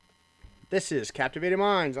This is Captivated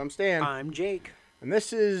Minds. I'm Stan. I'm Jake. And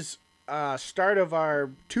this is start of our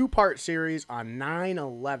two-part series on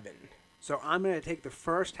 9/11. So I'm going to take the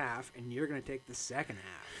first half, and you're going to take the second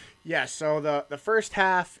half. Yeah, so the first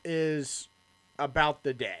half is about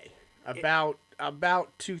the day. About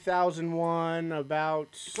 2001,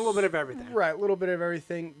 It's a little bit of everything. Right, a little bit of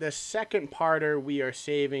everything. The second parter we are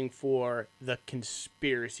saving for the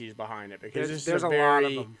conspiracies behind it, because this There's is a lot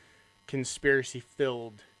of them.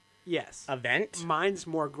 conspiracy-filled Yes. event. Mine's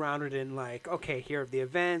more grounded in like, okay, here are the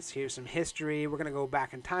events, here's some history, we're going to go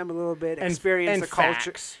back in time a little bit, experience and the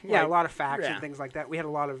culture. facts. Yeah, Like, a lot of facts yeah. and things like that. We had a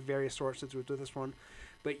lot of various sources with this one.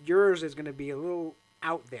 But yours is going to be a little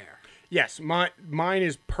out there. Yes, mine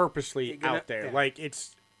is purposely out there. Yeah. Like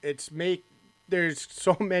there's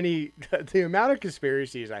so many. The amount of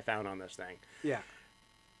conspiracies I found on this thing Yeah.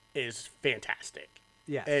 is fantastic.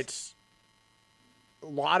 Yes. It's a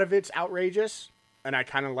lot of it's outrageous, and I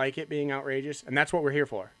kind of like it being outrageous, and that's what we're here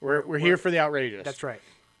for. We're here for the outrageous. That's right.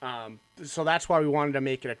 So that's why we wanted to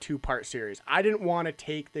make it a two-part series. I didn't want to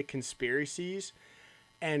take the conspiracies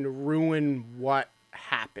and ruin what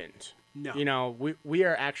happened. No. You know, we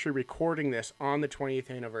are actually recording this on the 20th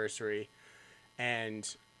anniversary,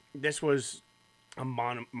 and this was a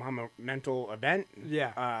monumental event.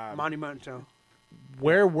 Yeah. Monumental.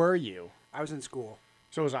 Where were you? I was in school.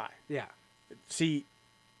 So was I. Yeah. See,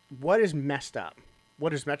 what is messed up?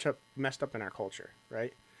 What is messed up in our culture,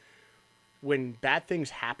 right? When bad things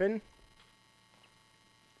happen,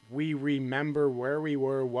 we remember where we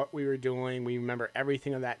were, what we were doing. We remember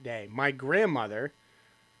everything of that day. My grandmother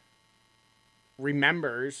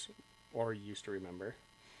remembers, or used to remember,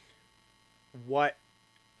 what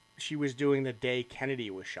she was doing the day Kennedy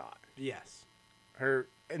was shot. Yes. Her,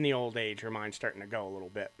 in the old age, her mind's starting to go a little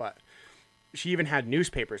bit, but she even had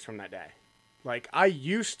newspapers from that day. Like, I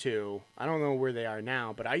used to, I don't know where they are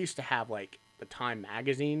now, but I used to have, like, the Time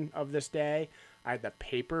magazine of this day. I had the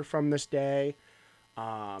paper from this day.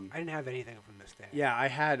 I didn't have anything from this day. Yeah, I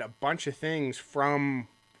had a bunch of things from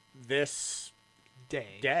this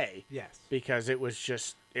day. Yes. Because it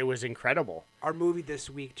was incredible. Our movie this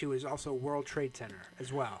week, too, is also World Trade Center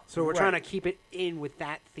as well. So we're Right. trying to keep it in with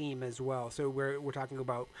that theme as well. So we're talking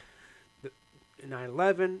about the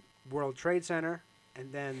 9/11, World Trade Center,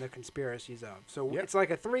 and then the conspiracies of. So Yep. it's like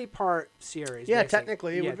a three-part series. Yeah, basically.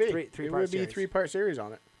 technically it would be. It would be a three-part series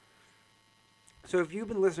on it. So if you've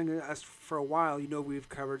been listening to us for a while, you know we've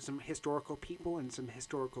covered some historical people and some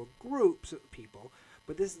historical groups of people.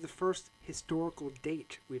 But this is the first historical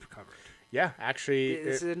date we've covered. Yeah, actually,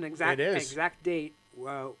 This is an exact it is. exact date.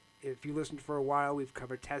 Well, if you listened for a while, we've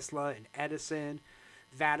covered Tesla and Edison,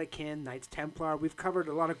 Vatican, Knights Templar. We've covered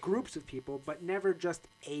a lot of groups of people, but never just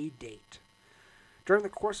a date. During the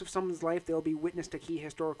course of someone's life, they'll be witness to key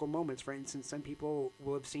historical moments. For instance, some people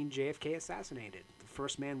will have seen JFK assassinated, the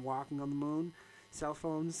first man walking on the moon, cell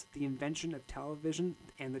phones, the invention of television,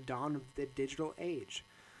 and the dawn of the digital age.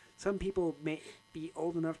 Some people may be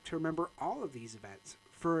old enough to remember all of these events.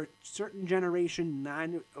 For a certain generation,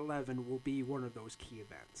 9/11 will be one of those key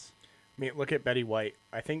events. I mean, look at Betty White.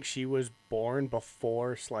 I think she was born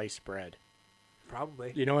before sliced bread.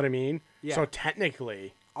 Probably. You know what I mean? Yeah. So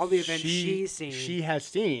technically, All the events she's seen. she has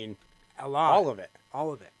seen A lot. all of it,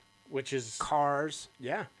 All of it. which is Cars,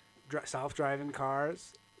 yeah. self-driving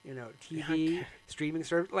cars, TV, streaming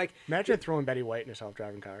service. Like, Imagine throwing Betty White in a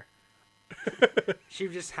self-driving car. she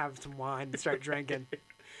would just have some wine and start drinking.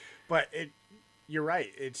 But you're right.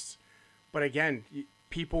 But again,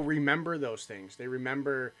 people remember those things. They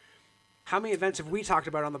remember. How many events have we talked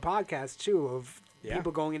about on the podcast, too, of Yeah.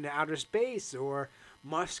 people going into outer space or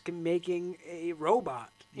Musk making a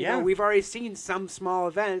robot? You Yeah. know, we've already seen some small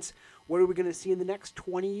events. What are we going to see in the next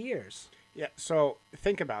 20 years? Yeah. So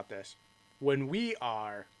think about this. When we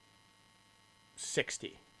are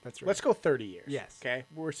 60, That's right. let's go 30 years. Yes. Okay.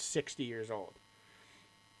 We're 60 years old.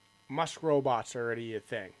 Musk robots are already a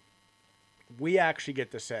thing. We actually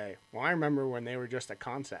get to say, well, I remember when they were just a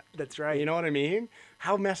concept. That's right. You know what I mean?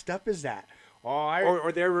 How messed up is that? Oh,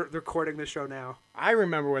 Or they're recording the show now. I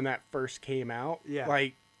remember when that first came out. Yeah.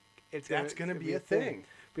 Like, It's that's going to be a thing.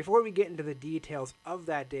 Before we get into the details of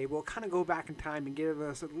that day, we'll kind of go back in time and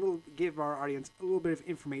give our audience a little bit of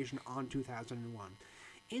information on 2001.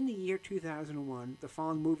 In the year 2001, the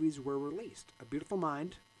following movies were released: A Beautiful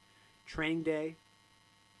Mind, Training Day,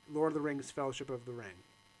 Lord of the Rings: Fellowship of the Ring.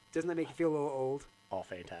 Doesn't that make you feel a little old? All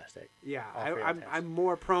fantastic. Yeah, All fantastic. I'm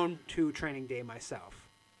more prone to Training Day myself.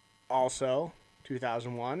 Also,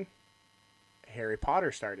 2001, Harry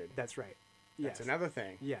Potter started. That's right. That's Yes. another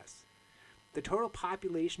thing. Yes. The total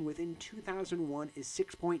population within 2001 is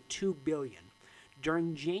 6.2 billion.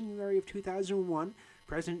 During January of 2001,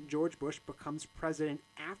 President George Bush becomes president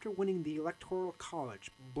after winning the Electoral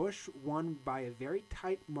College. Bush won by a very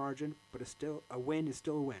tight margin, but a win is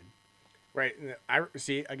still a win. Right. I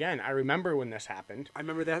see. Again, I remember when this happened. I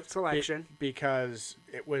remember that selection because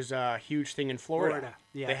it was a huge thing in Florida.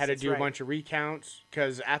 Yes, they had to do right. a bunch of recounts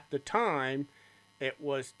because at the time, it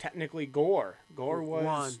was technically Gore. Gore was.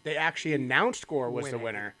 Won. They actually announced Gore was the Winning.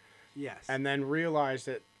 winner, Yes. and then realized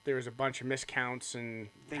that there was a bunch of miscounts and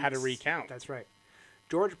had to recount. That's right.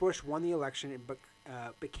 George Bush won the election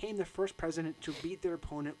and became the first president to beat their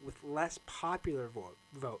opponent with less popular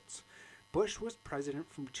votes. Bush was president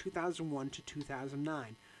from 2001 to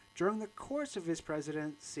 2009. During the course of his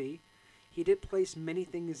presidency, he did place many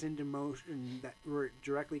things into motion that were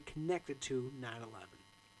directly connected to 9/11.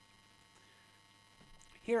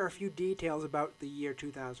 Here are a few details about the year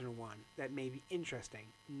 2001 that may be interesting.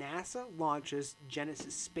 NASA launches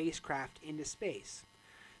Genesis spacecraft into space.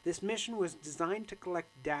 This mission was designed to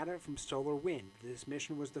collect data from solar wind. This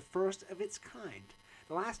mission was the first of its kind.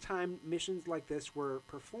 The last time missions like this were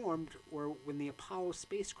performed were when the Apollo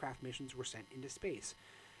spacecraft missions were sent into space.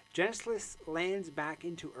 Genesis lands back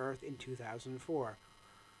into Earth in 2004.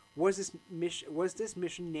 Was this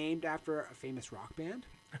mission named after a famous rock band?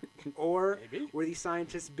 Or Maybe. were these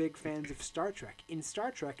scientists big fans of Star Trek? In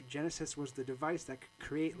Star Trek, Genesis was the device that could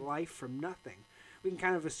create life from nothing. We can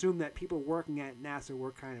kind of assume that people working at NASA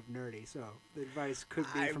were kind of nerdy, so the device could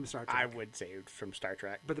be from Star Trek. I would say it's from Star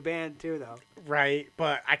Trek. But the band too, though. Right,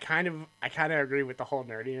 but I kind of agree with the whole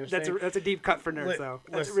nerdiness thing. That's a deep cut for nerds, though.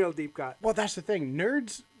 That's a real deep cut. Well, that's the thing.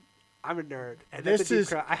 Nerds. I'm a nerd, and that's This a deep is-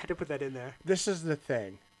 cut. I had to put that in there. This is the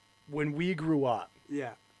thing. When we grew up,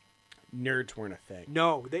 Yeah. nerds weren't a thing.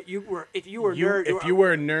 No, that you were. If you were a nerd, If you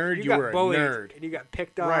were a nerd, you got were a bullied nerd. and you got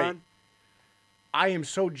picked on. Right. I am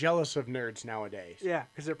so jealous of nerds nowadays. Yeah,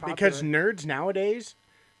 because they're popular. Because nerds nowadays,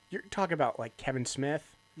 you're talking about like Kevin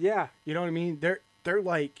Smith. yeah, You know what I mean? They're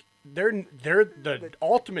like they're the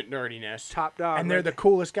ultimate nerdiness, top dog, and they're right the there.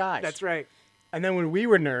 coolest guys. That's right. And then when we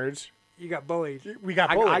were nerds, You got bullied. we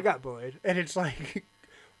got bullied. I got bullied. and it's like,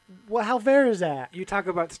 well, how fair is that? You talk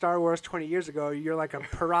about Star Wars 20 years ago, you're like a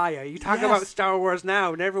pariah. You talk Yes. about Star Wars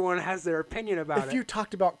now, and everyone has their opinion about If it. you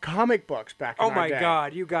talked about comic books back in Oh our my day,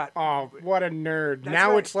 God, you got. oh, what a nerd. That's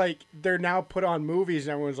Now right. it's like they're now put on movies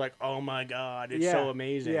and everyone's like, oh my God, it's so Yeah,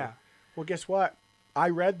 amazing. yeah. Well, guess what? I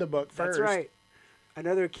read the book first. That's right.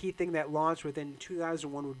 Another key thing that launched within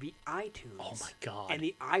 2001 would be iTunes. Oh my God. And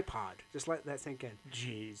the iPod. Just let that sink in.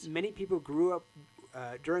 Jeez. Many people grew up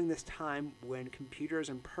during this time when computers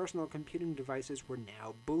and personal computing devices were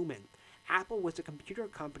now booming. Apple was a computer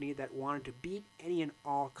company that wanted to beat any and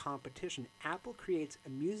all competition. Apple creates a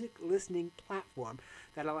music listening platform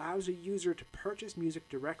that allows a user to purchase music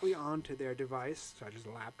directly onto their device, such as a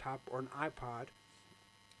laptop or an iPod.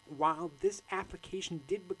 While this application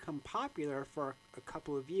did become popular for a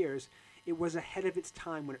couple of years, it was ahead of its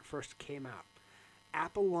time when it first came out.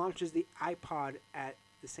 Apple launches the iPod at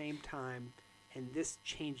the same time, and this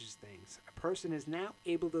changes things. A person is now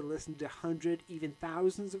able to listen to hundreds, even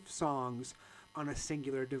thousands of songs on a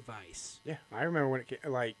singular device. Yeah, I remember when it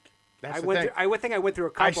came, like, that's I the went. thing. I think I went through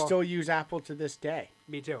a I couple. still use Apple to this day.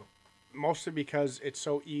 Me too. Mostly because it's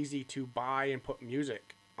so easy to buy and put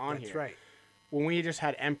music on That's here. right. When we just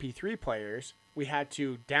had MP3 players, we had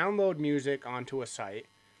to download music onto a site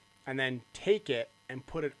and then take it and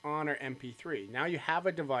put it on our MP3. Now you have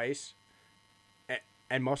a device,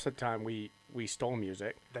 and most of the time we stole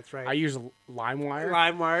music. That's right. I use LimeWire.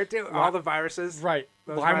 LimeWire too. All the viruses. Right.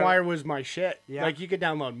 Those LimeWire was my shit. Yeah. Like, you could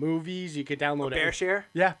download movies, you could download BearShare.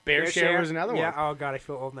 Yeah, BearShare was another Yeah. one. Oh God, I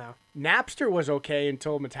feel old now. Napster was okay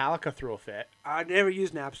until Metallica threw a fit. I never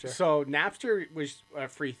used Napster. So Napster was a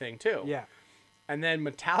free thing too. Yeah. And then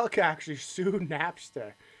Metallica actually sued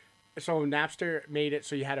Napster. So Napster made it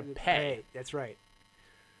so you had to pay. Hey, that's right.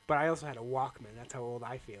 But I also had a Walkman. That's how old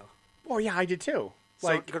I feel. Oh yeah, I did too.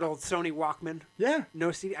 Like good old Sony Walkman. Yeah.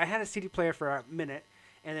 No CD. I had a CD player for a minute,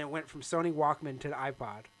 and then it went from Sony Walkman to the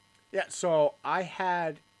iPod. Yeah, so I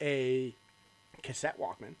had a cassette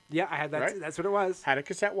Walkman. Yeah, I had that. Right. That's what it was. Had a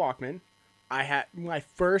cassette Walkman. I had my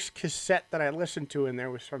first cassette that I listened to in there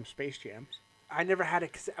was from Space Jam. I never had a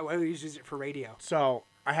cassette. I always used it for radio. So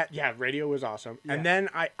I had radio was awesome. Yeah. And then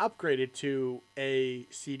I upgraded to a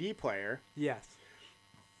CD player, Yes.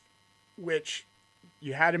 which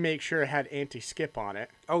you had to make sure it had anti-skip on it,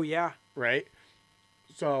 Oh yeah. right?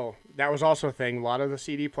 So that was also a thing. A lot of the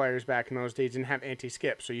CD players back in those days didn't have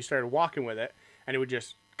anti-skip, so you started walking with it, and it would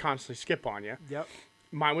just constantly skip on you. Yep.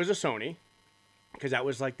 Mine was a Sony, because that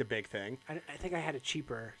was like the big thing. I think I had a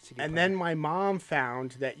cheaper CD And player. then my mom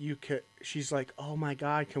found that you could. She's like, "Oh my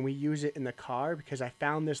God, can we use it in the car? Because I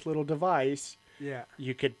found this little device Yeah.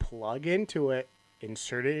 You could plug into it,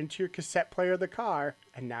 insert it into your cassette player of the car,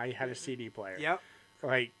 and now you had a CD player. Yep.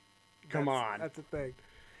 Like, come on. That's the thing.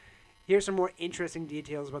 Here's some more interesting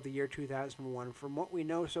details about the year 2001. From what we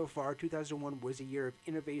know so far, 2001 was a year of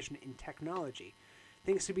innovation in technology.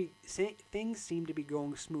 Things seem to be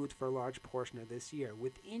going smooth for a large portion of this year.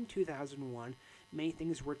 Within 2001, many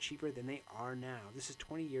things were cheaper than they are now. This is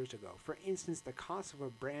 20 years ago. For instance, the cost of a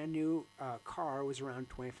brand new car was around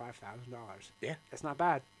 $25,000. Yeah. That's not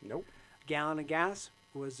bad. Nope. A gallon of gas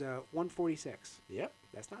was $1.46. Yep.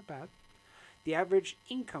 That's not bad. The average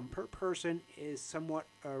income per person is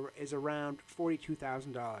around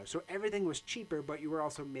 $42,000. So everything was cheaper, but you were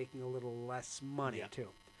also making a little less money too.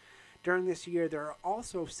 During this year, there are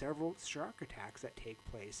also several shark attacks that take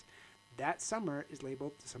place. That summer is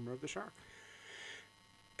labeled the Summer of the Shark.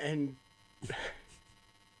 And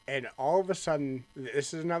all of a sudden,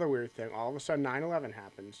 this is another weird thing. All of a sudden, 9/11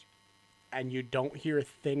 happens, and you don't hear a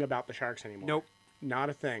thing about the sharks anymore. Nope. Not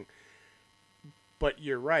a thing. But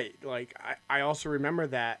you're right. Like, I also remember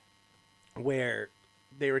that where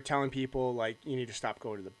they were telling people, like, you need to stop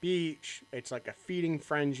going to the beach. It's like a feeding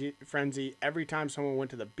frenzy. Every time someone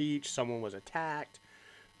went to the beach, someone was attacked.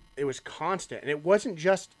 It was constant. And it wasn't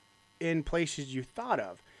just in places you thought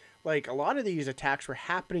of. Like, a lot of these attacks were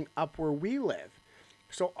happening up where we live.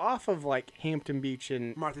 So off of, like, Hampton Beach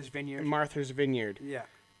and Martha's Vineyard. Yeah.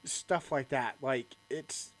 Stuff like that. Like,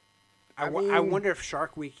 it's... I wonder if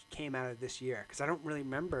Shark Week came out of this year, because I don't really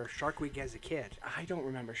remember Shark Week as a kid. I don't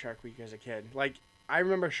remember Shark Week as a kid. Like, I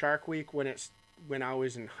remember Shark Week when I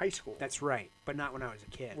was in high school. That's right, but not when I was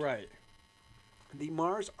a kid. Right. The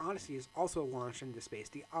Mars Odyssey is also launched into space.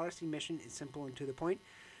 The Odyssey mission is simple and to the point.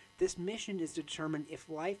 This mission is to determine if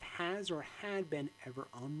life has or had been ever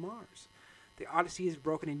on Mars. The Odyssey is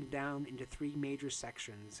broken down into 3 major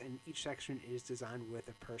sections, and each section is designed with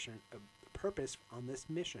a purpose on this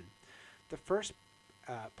mission. The first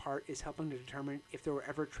part is helping to determine if there were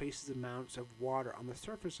ever traces amounts of water on the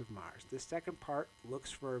surface of Mars. The second part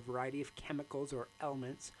looks for a variety of chemicals or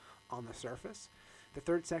elements on the surface. The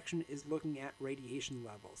third section is looking at radiation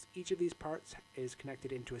levels. Each of these parts is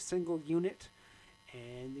connected into a single unit,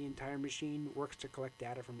 and the entire machine works to collect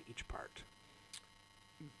data from each part.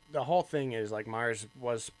 The whole thing is, like, Mars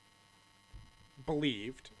was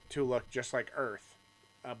believed to look just like Earth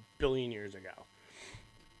a billion years ago.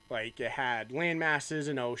 Like, it had land masses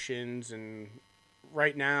and oceans, and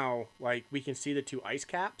right now, like, we can see the 2 ice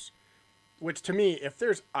caps, which to me, if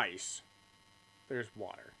there's ice, there's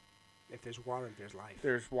water. If there's water, there's life.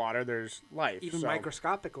 There's water, there's life. Even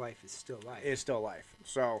microscopic life is still life. It's still life.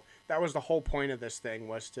 So that was the whole point of this thing,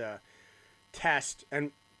 was to test.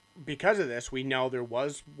 And because of this, we know there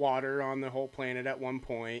was water on the whole planet at one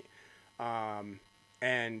point.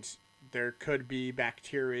 And there could be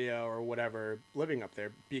bacteria or whatever living up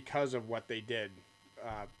there because of what they did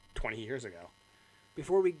 20 years ago.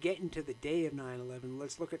 Before we get into the day of 9/11,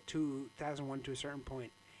 let's look at 2001 to a certain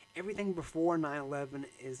point. Everything before 9/11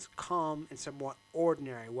 is calm and somewhat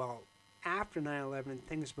ordinary, while after 9/11,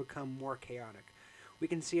 things become more chaotic. We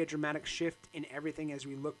can see a dramatic shift in everything as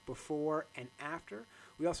we look before and after.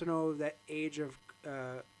 We also know that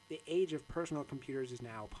the age of personal computers is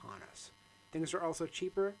now upon us. Things are also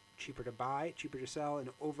cheaper to buy, cheaper to sell, and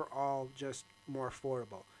overall just more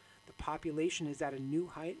affordable. The population is at a new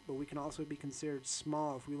height, but we can also be considered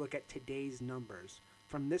small if we look at today's numbers.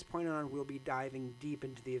 From this point on, we'll be diving deep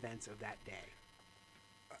into the events of that day.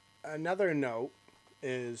 Another note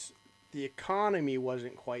is the economy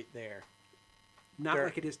wasn't quite there. Not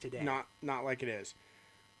like it is today. Not like it is.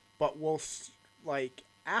 But like,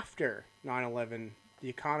 after 9/11, the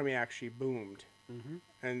economy actually boomed. Mm-hmm.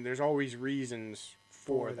 And there's always reasons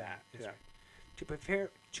for that. Yeah. Right.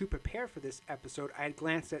 To prepare for this episode, I had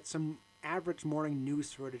glanced at some average morning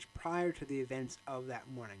news footage prior to the events of that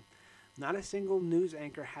morning. Not a single news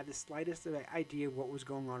anchor had the slightest idea of what was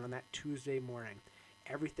going on that Tuesday morning.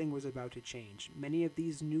 Everything was about to change. Many of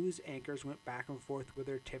these news anchors went back and forth with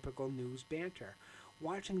their typical news banter.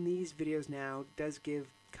 Watching these videos now does give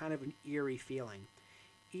kind of an eerie feeling.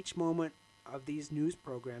 Each moment of these news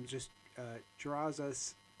programs just draws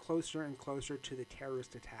us closer and closer to the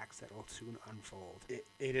terrorist attacks that will soon unfold.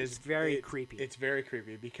 It's very creepy. It's very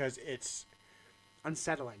creepy because it's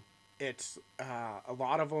unsettling. It's a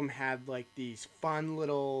lot of them had, like, these fun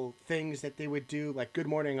little things that they would do. Like Good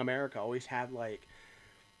Morning America always had, like,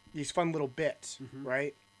 these fun little bits, mm-hmm.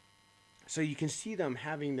 right? So you can see them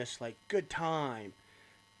having this, like, good time.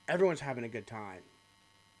 Everyone's having a good time.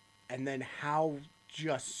 And then how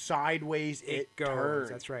just sideways it goes. turns.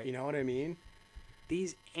 That's right. You know what I mean?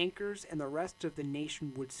 These anchors and the rest of the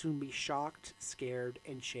nation would soon be shocked, scared,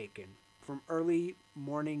 and shaken. From early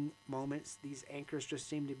morning moments, these anchors just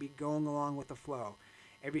seemed to be going along with the flow.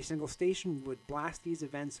 Every single station would blast these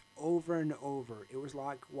events over and over. It was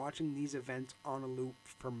like watching these events on a loop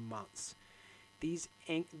for months. These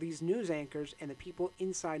news anchors and the people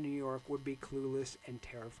inside New York would be clueless and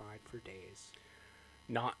terrified for days.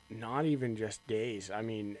 Not even just days. I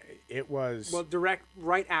mean, it was... Well,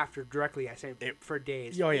 directly, I say for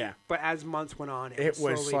days. Oh, yeah. But as months went on, it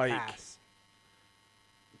would was slowly like... pass.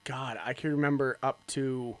 God, I can remember up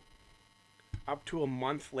to a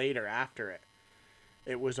month later after it.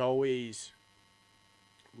 It was always,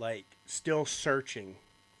 like, still searching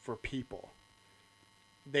for people.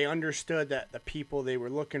 They understood that the people they were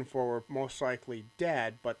looking for were most likely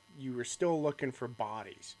dead, but you were still looking for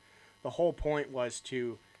bodies. The whole point was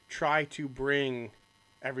to try to bring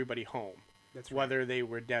everybody home, That's right. whether they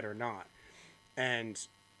were dead or not. And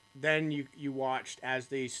then you watched as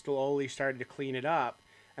they slowly started to clean it up,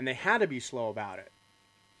 and they had to be slow about it.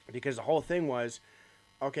 Because the whole thing was,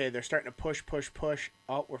 okay, they're starting to push.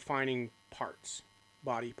 Oh, we're finding parts,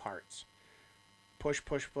 body parts. Push.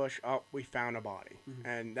 Oh, we found a body. Mm-hmm.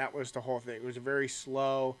 And that was the whole thing. It was very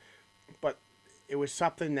slow, but it was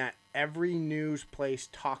something that every news place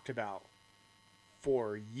talked about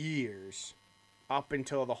for years, up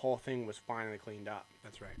until the whole thing was finally cleaned up.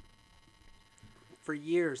 That's right. For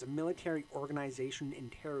years, a military organization and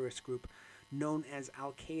terrorist group known as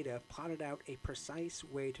Al-Qaeda plotted out a precise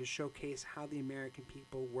way to showcase how the American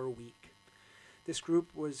people were weak. This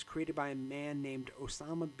group was created by a man named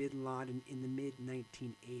Osama bin Laden in the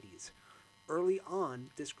mid-1980s. Early on,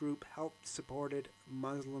 this group helped supported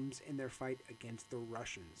Muslims in their fight against the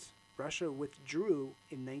Russians. Russia withdrew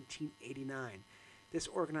in 1989. This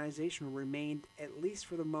organization remained, at least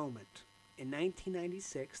for the moment. In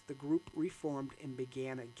 1996, the group reformed and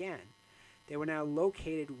began again. They were now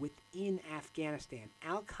located within Afghanistan.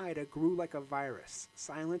 Al-Qaeda grew like a virus,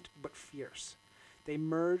 silent but fierce. They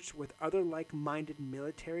merged with other like-minded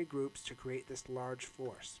military groups to create this large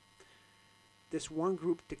force. This one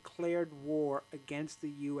group declared war against the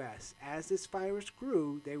U.S. As this virus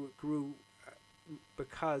grew, grew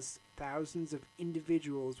because thousands of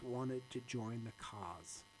individuals wanted to join the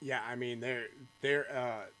cause. Yeah, I mean,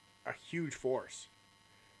 they're a huge force.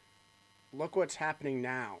 Look what's happening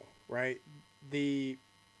now, right? The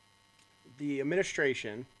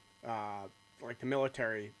administration, like the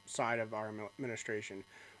military side of our administration,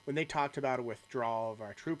 when they talked about a withdrawal of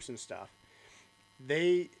our troops and stuff,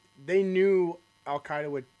 they knew Al-Qaeda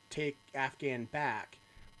would take Afghan back,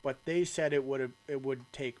 but they said it would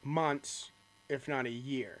take months, if not a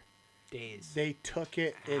year. Days. They took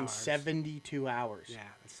it in 72 hours. Yeah,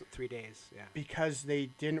 that's 3 days. Yeah. Because they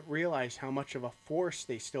didn't realize how much of a force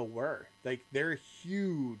they still were. Like, they're a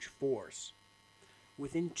huge force.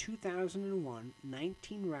 Within 2001,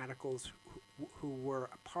 19 radicals who were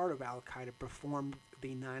a part of Al-Qaeda performed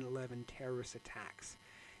the 9/11 terrorist attacks.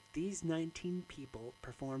 These 19 people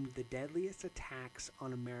performed the deadliest attacks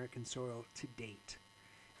on American soil to date.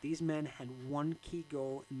 These men had one key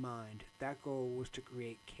goal in mind. That goal was to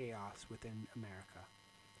create chaos within America.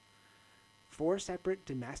 4 separate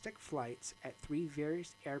domestic flights at 3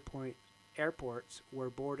 various airports were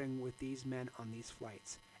boarding with these men on these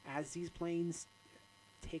flights. As these planes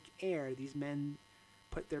take air, these men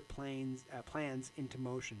put their plans into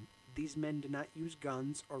motion. These men did not use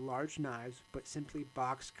guns or large knives, but simply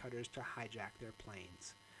box cutters to hijack their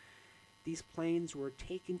planes. These planes were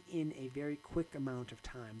taken in a very quick amount of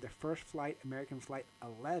time. The first flight, American Flight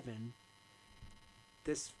 11,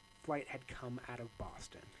 this flight had come out of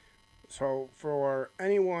Boston. So for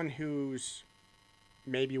anyone who's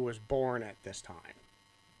maybe was born at this time,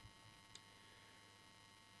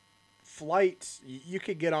 flights, you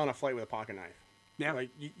could get on a flight with a pocket knife. Yeah. Like,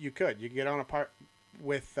 you could. You could get on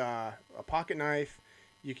with a pocket knife.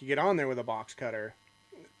 You could get on there with a box cutter.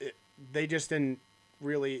 They just didn't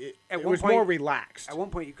really... It was more relaxed. At one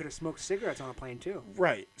point, you could have smoked cigarettes on a plane, too.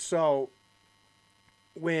 Right. So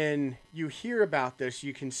when you hear about this,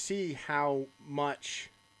 you can see how much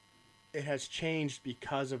it has changed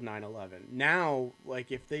because of 9/11. Now,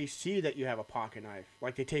 like, if they see that you have a pocket knife,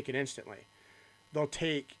 like, they take it instantly.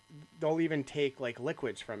 They'll even take, like,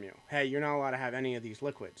 liquids from you. Hey, you're not allowed to have any of these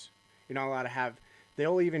liquids. You're not allowed to have...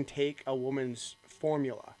 They'll even take a woman's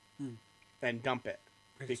formula and dump it.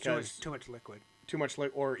 Because too much liquid. Too much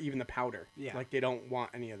liquid, or even the powder. Yeah. Like, they don't want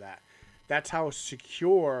any of that. That's how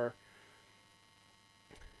secure...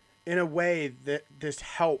 In a way, that this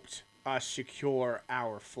helped us secure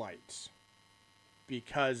our flights.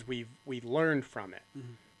 Because we learned from it.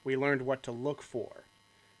 Mm-hmm. We learned what to look for.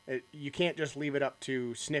 You can't just leave it up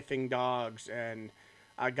to sniffing dogs and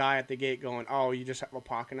a guy at the gate going, "Oh, you just have a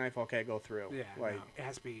pocket knife? Okay, go through." Yeah, like, no, it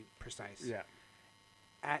has to be precise. yeah.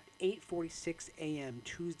 At 8:46 a.m.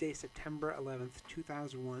 Tuesday, September 11th,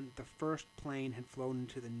 2001, the first plane had flown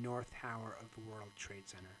into the North Tower of the World Trade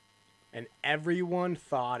Center. And everyone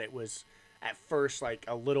thought it was at first like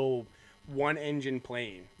a little one-engine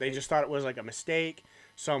plane. They just thought it was like a mistake.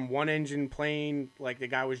 Some one-engine plane, like the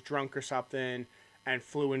guy was drunk or something, and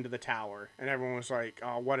flew into the tower. And everyone was like,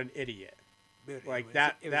 "Oh, what an idiot!" Like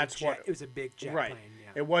that. That's what it was. A big jet right. plane.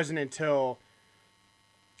 Yeah. It wasn't until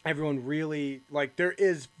everyone really like there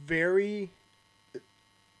is very.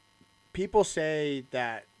 People say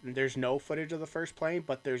that there's no footage of the first plane,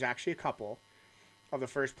 but there's actually a couple of the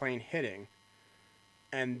first plane hitting.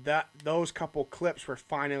 And those couple clips were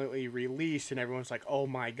finally released, and everyone's like, "Oh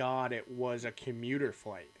my God, it was a commuter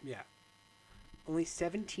flight." Yeah. Only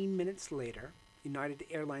 17 minutes later, United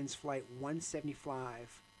Airlines Flight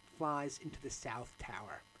 175 flies into the South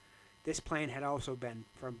Tower. This plane had also been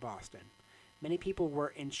from Boston. Many people were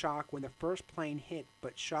in shock when the first plane hit,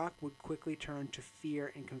 but shock would quickly turn to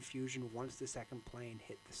fear and confusion once the second plane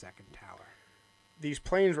hit the second tower. These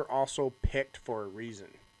planes were also picked for a reason.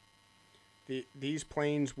 These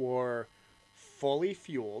planes were fully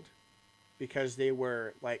fueled because they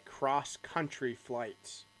were like cross-country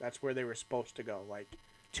flights. That's where they were supposed to go, like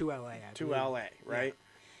to LA. To LA, right?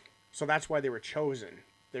 Yeah. So that's why they were chosen.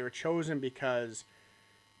 They were chosen because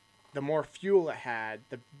the more fuel it had,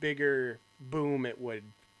 the bigger boom it would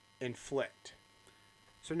inflict.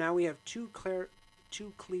 So now we have two clear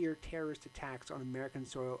terrorist attacks on American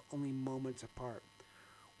soil only moments apart.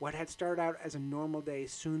 What had started out as a normal day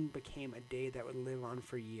soon became a day that would live on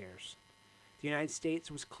for years. The United States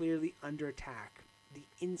was clearly under attack. The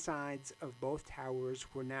insides of both towers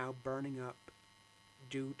were now burning up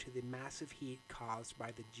due to the massive heat caused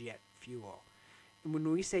by the jet fuel. And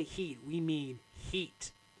when we say heat, we mean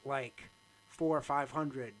heat, like 400 or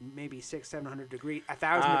 500, maybe 600-700 degrees,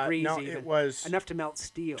 1,000 degrees no, even. It was enough to melt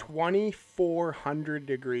steel. 2,400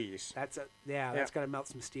 degrees. That's got to melt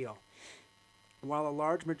some steel. While a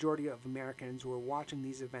large majority of Americans were watching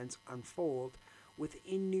these events unfold,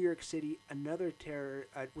 within New York,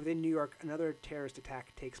 another terrorist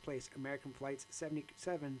attack takes place. American flights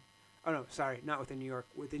 77. Oh no, sorry, not within New York.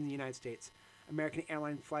 Within the United States, American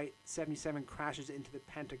airline flight 77 crashes into the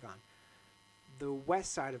Pentagon. The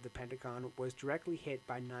west side of the Pentagon was directly hit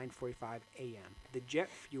by 9:45 a.m. The jet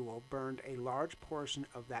fuel burned a large portion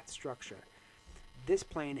of that structure. This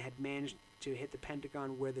plane had managed to hit the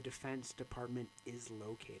Pentagon where the Defense Department is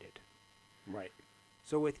located. Right.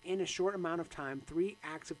 So within a short amount of time, 3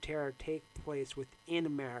 acts of terror take place within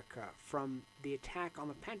America. From the attack on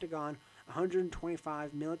the Pentagon,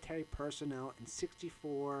 125 military personnel and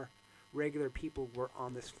 64 regular people were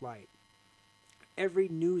on this flight. Every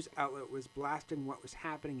news outlet was blasting what was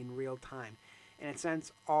happening in real time. In a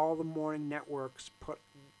sense, all the morning networks put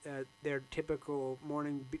their typical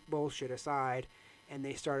morning bullshit aside, and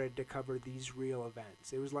they started to cover these real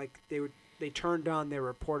events. It was like they turned on their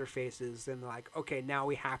reporter faces and like, okay, now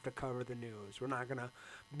we have to cover the news. We're not gonna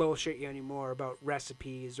bullshit you anymore about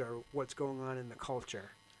recipes or what's going on in the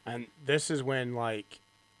culture. And this is when, like,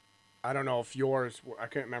 I don't know if yours, I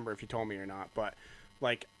can't remember if you told me or not, but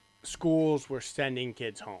like schools were sending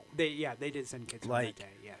kids home. They did send kids home that day.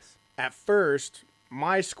 Yes. At first,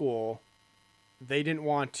 my school, they didn't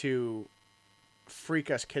want to freak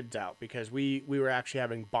us kids out because we were actually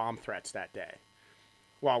having bomb threats that day.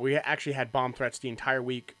 Well, we actually had bomb threats the entire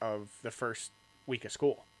week of the first week of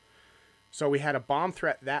school. So we had a bomb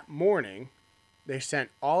threat that morning. They sent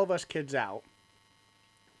all of us kids out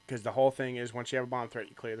because the whole thing is once you have a bomb threat,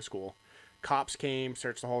 you clear the school. Cops came,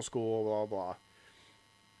 searched the whole school, blah, blah.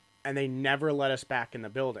 And they never let us back in the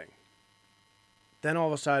building. Then all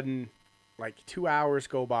of a sudden, like 2 hours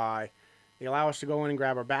go by. They allow us to go in and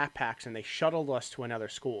grab our backpacks, and they shuttled us to another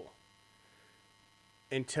school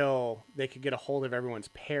until they could get a hold of everyone's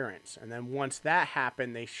parents. And then once that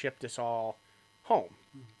happened, they shipped us all home.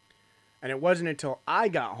 And it wasn't until I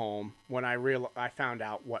got home when I found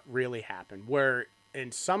out what really happened. Where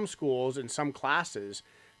in some schools, in some classes,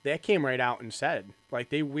 they came right out and said, like,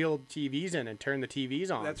 they wheeled TVs in and turned the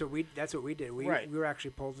TVs on. That's what we did. We were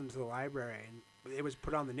actually pulled into the library, and it was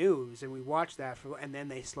put on the news, and we watched that, and then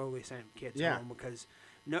they slowly sent kids home because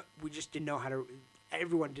we just didn't know how to.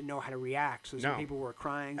 Everyone didn't know how to react. So some people were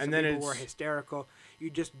crying, some people were hysterical. You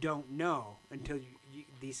just don't know until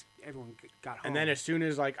everyone got home. And then as soon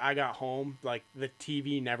as like I got home, like the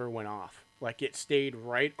TV never went off. Like it stayed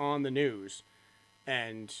right on the news,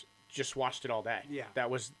 and just watched it all day. Yeah, that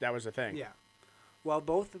was the thing. Yeah, while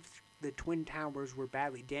both of the twin towers were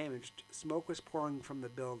badly damaged, smoke was pouring from the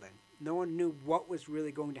building. No one knew what was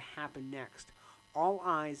really going to happen next. All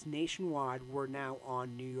eyes nationwide were now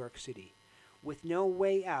on New York City. With no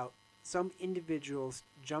way out, some individuals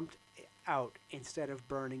jumped out instead of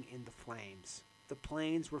burning in the flames. The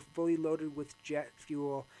planes were fully loaded with jet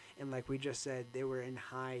fuel, and like we just said, they were in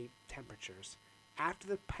high temperatures. After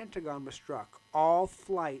the Pentagon was struck, all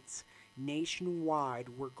flights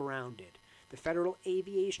nationwide were grounded. The Federal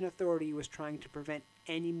Aviation Authority was trying to prevent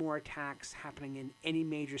any more attacks happening in any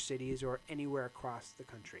major cities or anywhere across the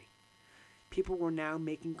country. People were now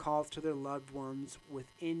making calls to their loved ones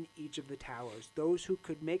within each of the towers. Those who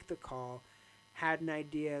could make the call had an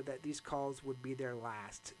idea that these calls would be their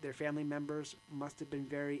last. Their family members must have been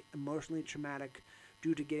very emotionally traumatic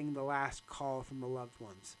due to getting the last call from the loved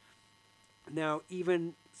ones. Now,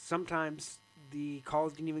 even sometimes the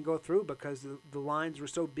calls didn't even go through because the lines were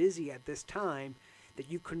so busy at this time that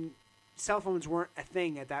you couldn't. Cell phones weren't a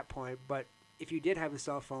thing at that point, but if you did have a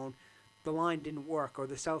cell phone, the line didn't work or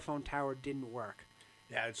the cell phone tower didn't work.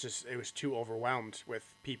 Yeah, it was too overwhelmed with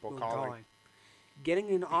people calling.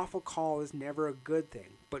 Getting an awful call is never a good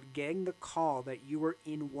thing, but getting the call that you were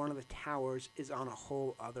in one of the towers is on a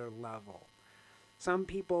whole other level. Some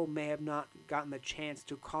people may have not gotten the chance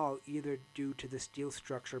to call either due to the steel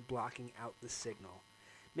structure blocking out the signal.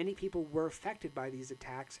 Many people were affected by these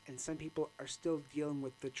attacks, and some people are still dealing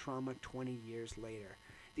with the trauma 20 years later.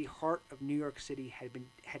 The heart of New York City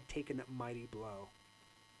had taken a mighty blow.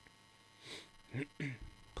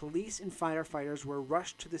 Police and firefighters were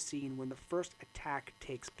rushed to the scene when the first attack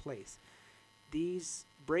takes place. These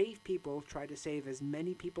brave people tried to save as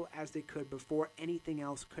many people as they could before anything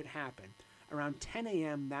else could happen. Around 10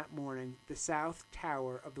 a.m. that morning, the South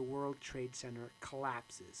Tower of the World Trade Center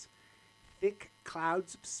collapses. Thick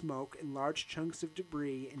clouds of smoke and large chunks of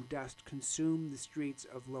debris and dust consume the streets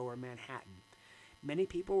of lower Manhattan. Many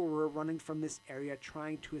people were running from this area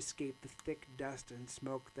trying to escape the thick dust and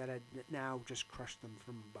smoke that had now just crushed them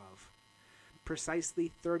from above.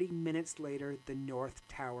 Precisely 30 minutes later, the North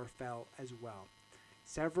Tower fell as well.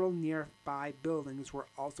 Several nearby buildings were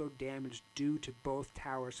also damaged due to both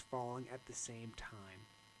towers falling at the same time.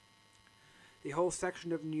 The whole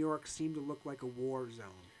section of New York seemed to look like a war zone.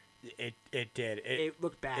 It did. It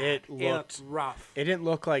looked bad. It looked rough. It didn't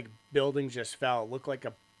look like buildings just fell. It looked like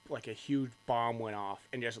a huge bomb went off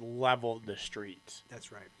and just leveled the streets.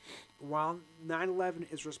 That's right. While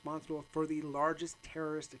 9/11 is responsible for the largest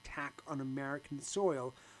terrorist attack on American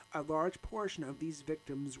soil, a large portion of these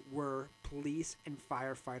victims were police and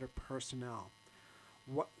firefighter personnel.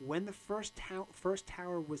 When the first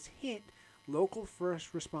tower was hit, local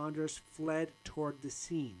first responders fled toward the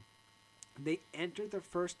scene. They entered the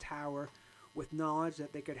first tower with knowledge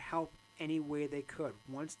that they could help any way they could.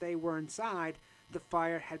 Once they were inside, the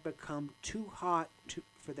fire had become too hot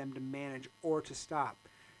for them to manage or to stop.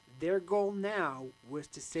 Their goal now was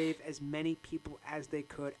to save as many people as they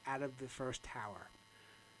could out of the first tower.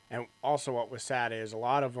 And also, what was sad is a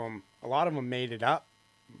lot of them made it up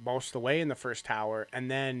most of the way in the first tower, and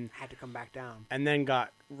then had to come back down, and then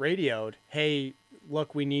got radioed. Hey,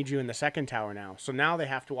 look, we need you in the second tower now. So now they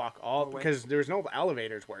have to walk because there's no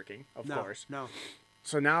elevators working, of course. No.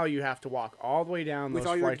 So now you have to walk all the way down with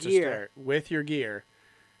those flights of stairs with your gear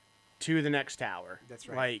to the next tower. That's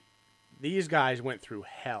right. Like, these guys went through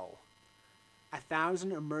hell.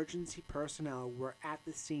 1,000 emergency personnel were at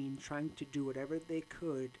the scene trying to do whatever they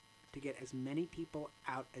could to get as many people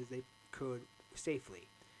out as they could safely.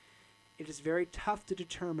 It is very tough to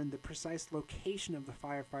determine the precise location of the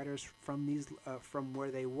firefighters from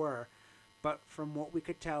where they were, but from what we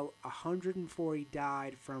could tell, 140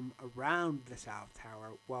 died from around the South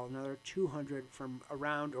Tower, while another 200 from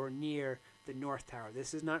around or near the North Tower.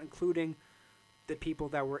 This is not including the people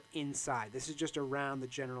that were inside. This is just around the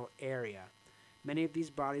general area. Many of these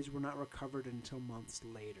bodies were not recovered until months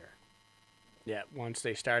later. Yeah, once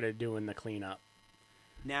they started doing the cleanup.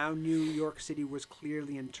 Now New York City was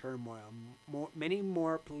clearly in turmoil. Many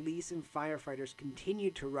more police and firefighters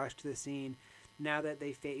continued to rush to the scene now that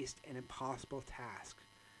they faced an impossible task.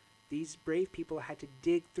 These brave people had to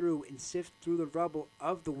dig through and sift through the rubble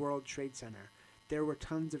of the World Trade Center. There were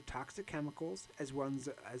tons of toxic chemicals as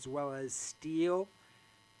well as steel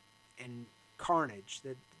and carnage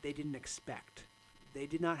that they didn't expect. They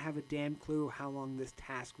did not have a damn clue how long this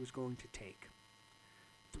task was going to take.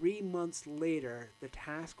 3 months later, the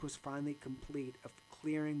task was finally complete of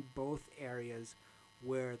clearing both areas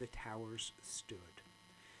where the towers stood.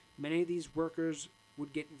 Many of these workers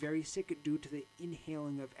would get very sick due to the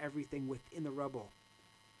inhaling of everything within the rubble.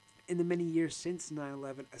 In the many years since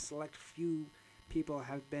 9/11, a select few people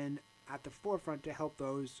have been at the forefront to help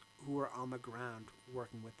those who are on the ground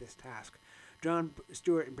working with this task. John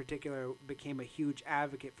Stewart, in particular, became a huge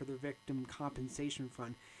advocate for the Victim Compensation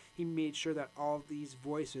Fund. He made sure that all of these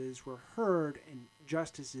voices were heard and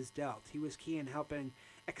justice is dealt. He was key in helping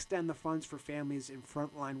extend the funds for families and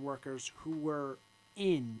frontline workers who were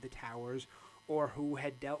in the towers or who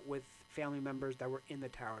had dealt with family members that were in the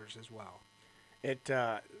towers as well.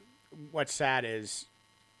 What's sad is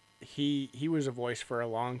he was a voice for a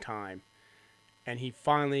long time, and he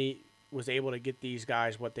finally was able to get these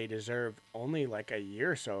guys what they deserved only like a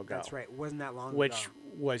year or so ago. That's right. It wasn't that long which ago.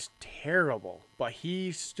 was terrible. But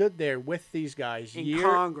he stood there with these guys In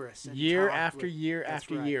Congress. And year talked after with- year That's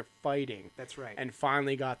after right. year fighting. That's right. And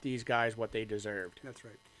finally got these guys what they deserved. That's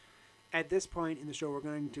right. At this point in the show, we're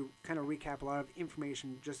going to kind of recap a lot of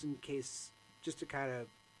information just in case, just to kind of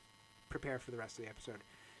prepare for the rest of the episode.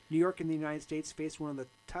 New York and the United States faced one of the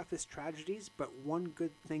toughest tragedies, but one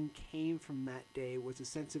good thing came from that day was a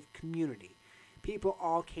sense of community. People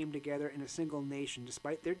all came together in a single nation.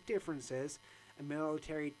 Despite their differences, a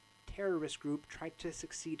military terrorist group tried to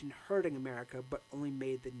succeed in hurting America, but only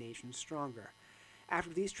made the nation stronger.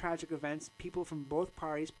 After these tragic events, people from both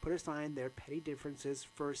parties put aside their petty differences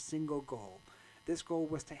for a single goal. This goal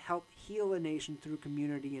was to help heal a nation through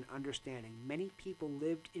community and understanding. Many people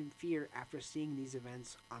lived in fear after seeing these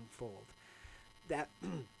events unfold.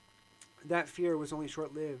 That fear was only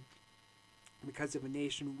short-lived. Because of a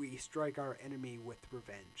nation, we strike our enemy with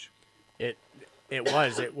revenge. It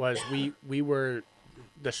was. We were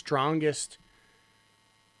the strongest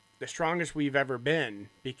we've ever been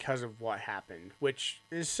because of what happened, which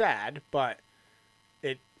is sad, but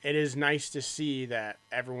it is nice to see that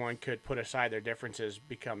everyone could put aside their differences,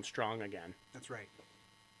 become strong again. That's right.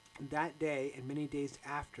 That day and many days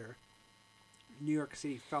after, New York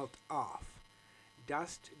City felt off.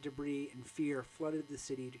 Dust, debris, and fear flooded the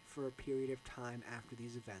city for a period of time after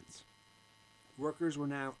these events. Workers were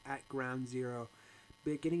now at ground zero,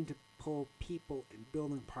 beginning to pull people and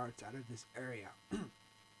building parts out of this area.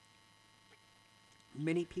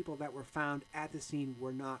 Many people that were found at the scene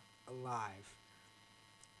were not alive.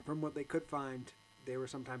 From what they could find, they were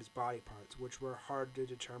sometimes body parts, which were hard to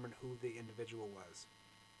determine who the individual was.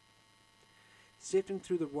 Sifting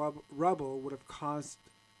through the rubble would have caused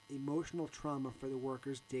emotional trauma for the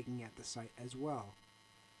workers digging at the site as well.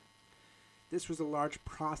 This was a large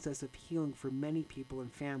process of healing for many people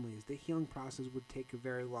and families. The healing process would take a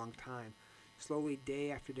very long time. Slowly, day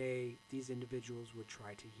after day, these individuals would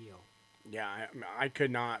try to heal. Yeah, I could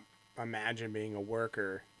not imagine being a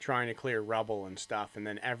worker trying to clear rubble and stuff, and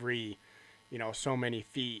then every, so many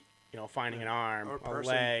feet, finding an arm, Or a a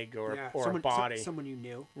person. leg, or someone, a body. Someone you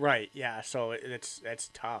knew. Right, yeah, so it's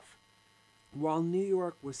tough. While New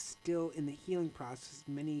York was still in the healing process,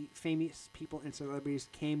 many famous people and celebrities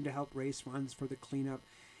came to help raise funds for the cleanup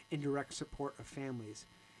and direct support of families.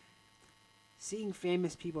 Seeing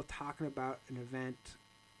famous people talking about an event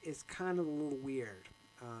is kind of a little weird.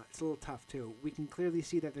 It's a little tough, too. We can clearly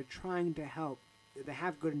see that they're trying to help. They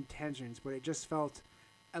have good intentions, but it just felt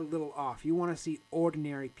a little off. You want to see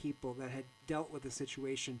ordinary people that had dealt with the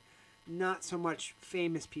situation, not so much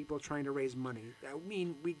famous people trying to raise money. I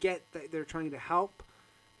mean, we get that they're trying to help,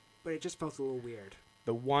 but it just felt a little weird.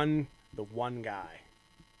 The one guy,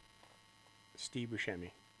 Steve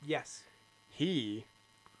Buscemi. Yes. He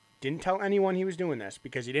didn't tell anyone he was doing this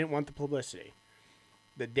because he didn't want the publicity.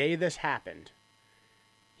 The day this happened,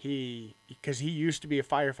 because he used to be a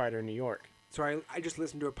firefighter in New York. So I just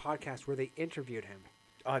listened to a podcast where they interviewed him.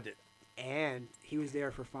 And he was there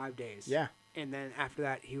for 5 days. Yeah. And then after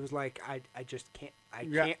that, he was like, I just can't.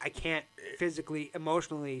 Yeah. I can't physically,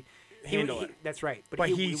 emotionally handle it. That's right. But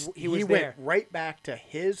he was went there. right back to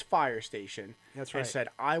his fire station. That's right. And said,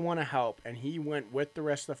 I want to help. And he went with the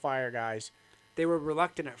rest of the fire guys. They were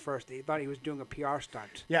reluctant at first. They thought he was doing a PR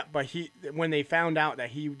stunt. Yeah, but when they found out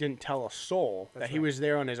that he didn't tell a soul, That's that he right. was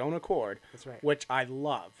there on his own accord, That's right. which I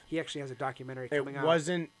love. He actually has a documentary coming out.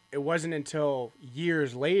 It wasn't until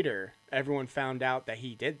years later everyone found out that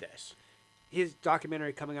he did this. His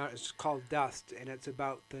documentary coming out is called Dust, and it's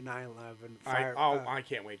about the 9/11 fire. I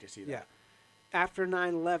can't wait to see that. Yeah. After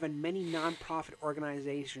 9/11, many nonprofit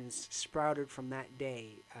organizations sprouted from that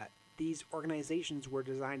day. These organizations were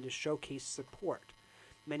designed to showcase support.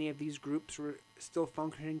 Many of these groups were still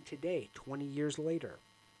functioning today, 20 years later.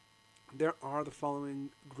 There are the following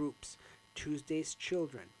groups: Tuesday's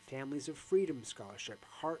Children, Families of Freedom Scholarship,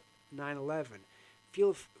 Heart 9/11,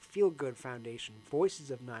 Feel Good Foundation, Voices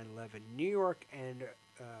of 9/11, New York, and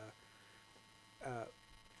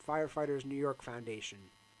Firefighters New York Foundation,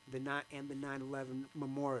 and the 9/11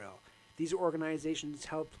 Memorial. These organizations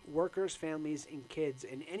helped workers, families, and kids,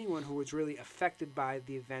 and anyone who was really affected by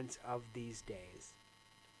the events of these days.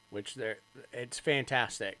 which it's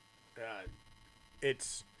fantastic.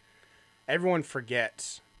 It's everyone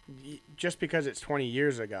forgets just because it's 20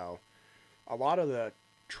 years ago. A lot of the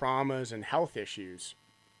traumas and health issues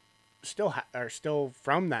are still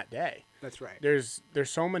from that day. That's right. There's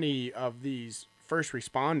so many of these first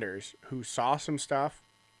responders who saw some stuff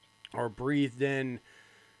or breathed in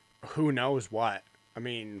who knows what. I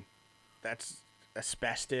mean, that's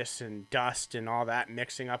asbestos and dust and all that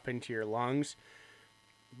mixing up into your lungs.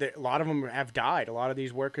 A lot of them have died. A lot of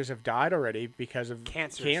these workers have died already because of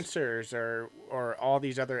cancers or all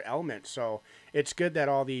these other elements. So it's good that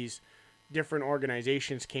all these different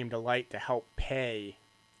organizations came to light to help pay.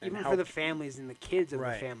 Even for the families and the kids of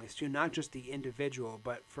the families, too. Not just the individual,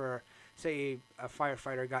 but for, say, a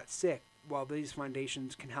firefighter got sick. Well, these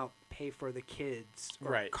foundations can help pay for the kids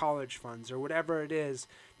or college funds or whatever it is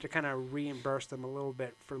to kind of reimburse them a little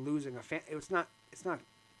bit for losing a family. It's not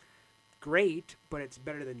great, but it's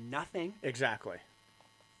better than nothing. Exactly.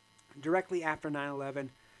 Directly after 9/11,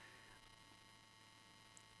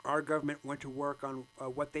 our government went to work on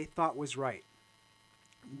what they thought was right.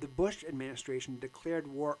 The Bush administration declared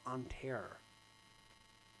war on terror.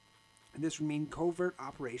 And this would mean covert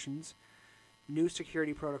operations, new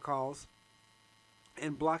security protocols,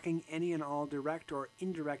 and blocking any and all direct or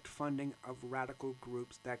indirect funding of radical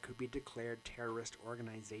groups that could be declared terrorist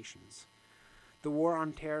organizations. The war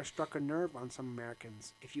on terror struck a nerve on some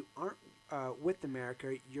Americans. If you aren't with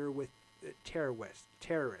America, you're with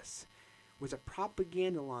terrorists. Was a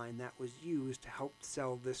propaganda line that was used to help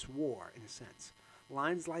sell this war, in a sense.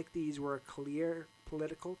 Lines like these were a clear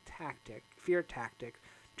political fear tactic,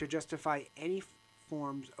 to justify any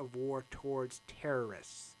forms of war towards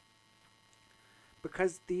terrorists.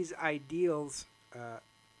 Because these ideals,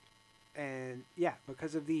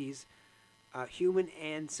 because of these, human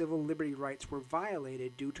and civil liberty rights were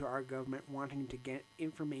violated due to our government wanting to get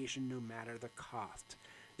information no matter the cost.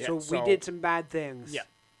 Yeah, so we did some bad things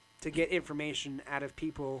to get information out of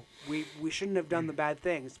people. We shouldn't have done the bad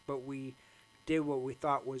things, but we did what we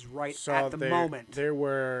thought was right at the moment.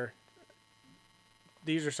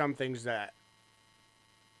 These are some things that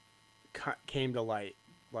came to light,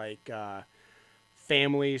 like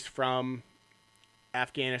families from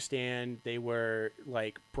Afghanistan. They were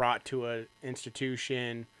brought to an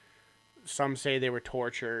institution. Some say they were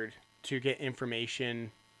tortured to get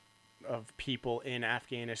information of people in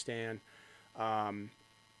Afghanistan.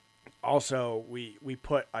 Also, we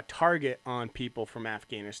put a target on people from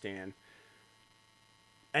Afghanistan.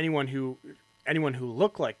 Anyone who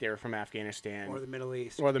looked like they were from Afghanistan or the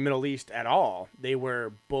Middle East at all, they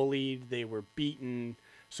were bullied, they were beaten,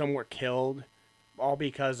 some were killed, all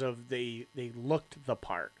because of they looked the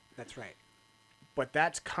part. That's right. But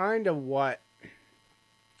that's kind of what,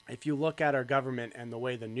 if you look at our government and the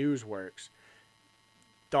way the news works,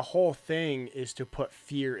 the whole thing is to put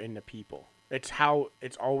fear into people. It's how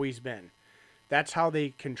it's always been. That's how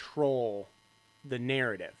they control the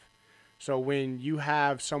narrative. So when you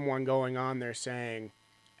have someone going on there saying,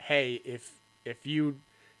 hey, if you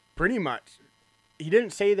pretty much, he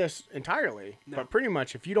didn't say this entirely, but pretty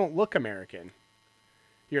much if you don't look American,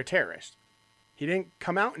 you're a terrorist. He didn't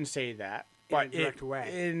come out and say that, but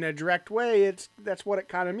in a direct way, that's what it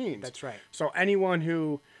kind of means. That's right. So anyone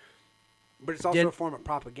who... But it's also a form of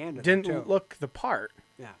propaganda. Didn't look the part.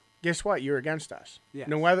 Yeah. Guess what? You're against us. Yes.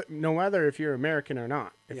 No matter if you're American or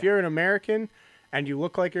not. If you're an American and you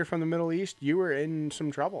look like you're from the Middle East, you were in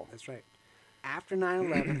some trouble. That's right. After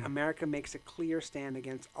 9/11, America makes a clear stand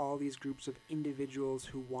against all these groups of individuals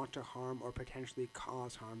who want to harm or potentially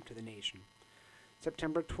cause harm to the nation.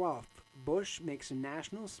 September 12th, Bush makes a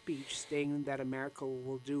national speech stating that America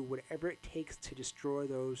will do whatever it takes to destroy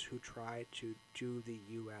those who try to do the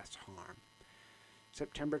U.S. harm.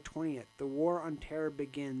 September 20th, the war on terror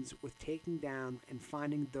begins with taking down and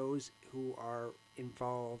finding those who are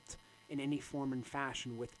involved in any form and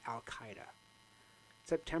fashion with Al-Qaeda.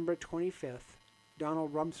 September 25th,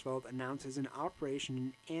 Donald Rumsfeld announces an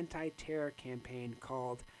Operation Anti-Terror campaign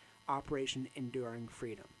called Operation Enduring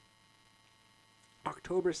Freedom.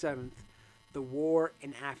 October 7th, the war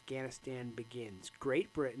in Afghanistan begins.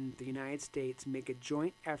 Great Britain, the United States make a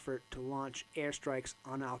joint effort to launch airstrikes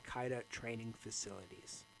on Al-Qaeda training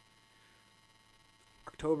facilities.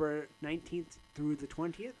 October 19th through the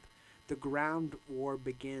 20th, the ground war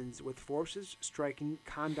begins with forces striking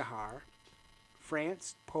Kandahar.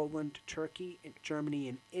 France, Poland, Turkey, Germany,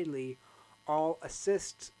 and Italy all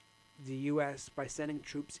assist the U.S. by sending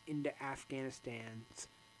troops into Afghanistan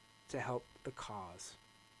to help the cause.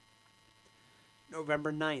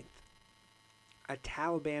 November 9th, a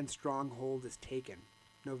Taliban stronghold is taken.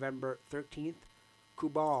 November 13th,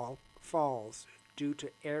 Kabul falls due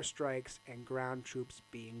to airstrikes and ground troops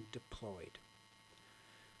being deployed.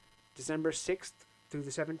 December 6th through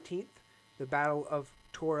the 17th, the Battle of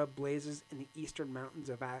Tora blazes in the eastern mountains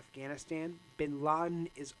of Afghanistan. Bin Laden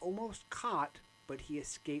is almost caught, but he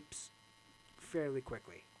escapes fairly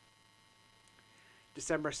quickly.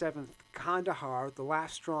 December 7th, Kandahar, the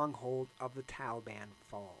last stronghold of the Taliban,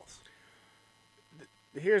 falls.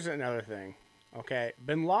 Here's another thing, okay?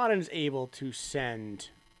 Bin Laden's able to send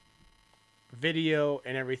video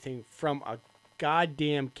and everything from a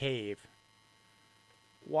goddamn cave.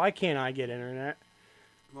 Why can't I get internet?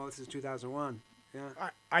 Well, this is 2001. Yeah.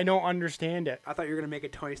 I don't understand it. I thought you were going to make a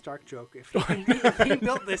Tony Stark joke. If he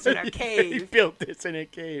built this in a cave. He built this in a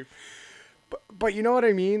cave. But you know what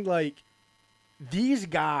I mean? Like, these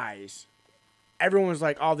guys, everyone was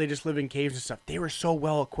like, oh, they just live in caves and stuff. They were so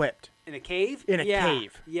well equipped. In a cave? In a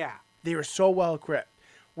cave. Yeah. They were so well equipped.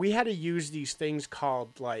 We had to use these things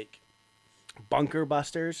called, like, bunker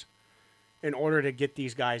busters in order to get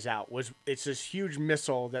these guys out. It's this huge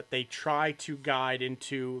missile that they try to guide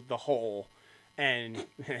into the hole and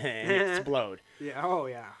explode. Yeah. Oh,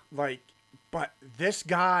 yeah. Like, but this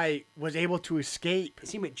guy was able to escape.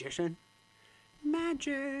 Is he a magician?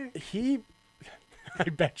 Magic. I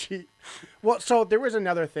bet you. Well, so there was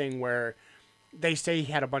another thing where they say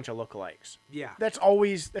he had a bunch of lookalikes. Yeah. That's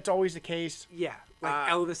always the case. Yeah. Like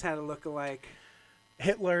Elvis had a lookalike.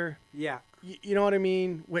 Hitler. Yeah. You know what I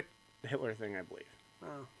mean? With the Hitler thing, I believe.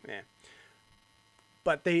 Oh. Yeah.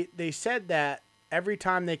 But they said that every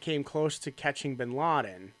time they came close to catching Bin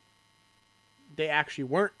Laden, they actually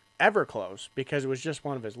weren't ever close because it was just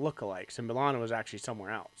one of his lookalikes, and Bin Laden was actually somewhere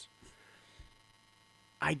else.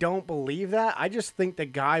 I don't believe that. I just think the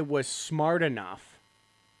guy was smart enough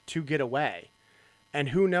to get away. And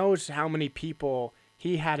who knows how many people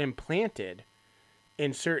he had implanted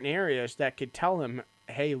in certain areas that could tell him,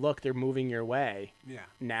 hey, look, they're moving your way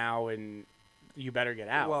now, and you better get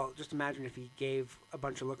out. Well, just imagine if he gave a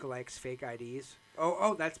bunch of lookalikes fake IDs.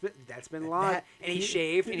 Oh, that's Bin Laden. And he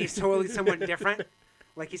shaved, and he's totally someone different.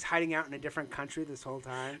 Like he's hiding out in a different country this whole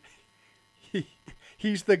time.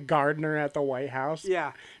 He's the gardener at the White House.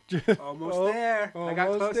 Yeah. Almost there. I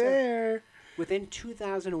got closer. There. Within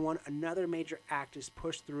 2001, another major act is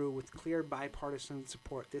pushed through with clear bipartisan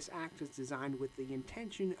support. This act is designed with the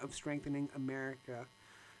intention of strengthening America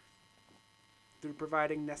through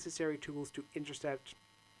providing necessary tools to intercept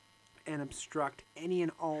and obstruct any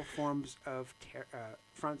and all forms of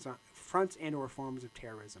fronts and or forms of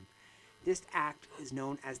terrorism. This act is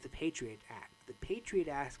known as the Patriot Act. The Patriot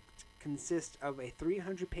Act consists of a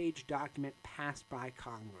 300-page document passed by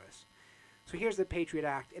Congress. So here's the Patriot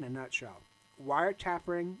Act in a nutshell.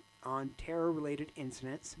 Wiretapping on terror-related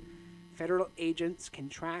incidents. Federal agents can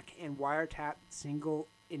track and wiretap single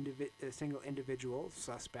individual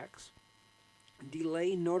suspects.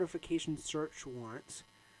 Delay notification search warrants.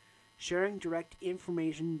 Sharing direct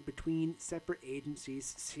information between separate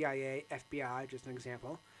agencies, CIA, FBI, just an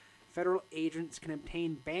example. Federal agents can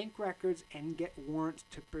obtain bank records and get warrants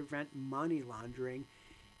to prevent money laundering.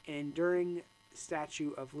 An enduring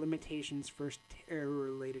statute of limitations for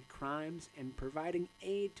terror-related crimes and providing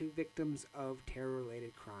aid to victims of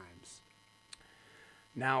terror-related crimes.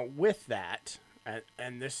 Now, with that,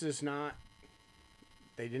 and this is not,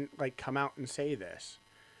 they didn't come out and say this.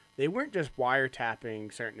 They weren't just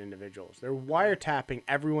wiretapping certain individuals. They're wiretapping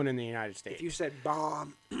everyone in the United States. If you said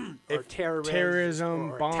bomb or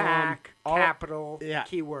terrorism, or bomb, attack, capital,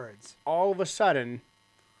 keywords. All of a sudden,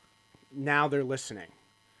 now they're listening.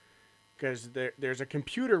 Because there's a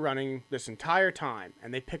computer running this entire time,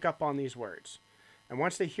 and they pick up on these words. And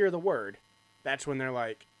once they hear the word, that's when they're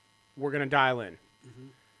like, we're going to dial in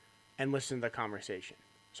and listen to the conversation.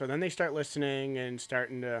 So then they start listening and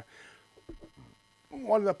starting to...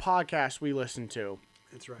 One of the podcasts we listened to,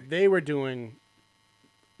 that's right. They were doing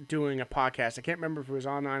a podcast. I can't remember if it was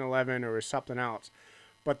on 9/11 or it was something else.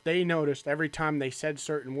 But they noticed every time they said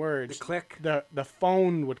certain words, the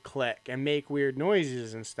phone would click and make weird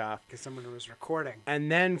noises and stuff. Because someone was recording. And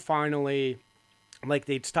then finally,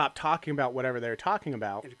 they'd stop talking about whatever they were talking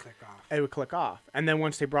about. It'd click off. It would click off. And then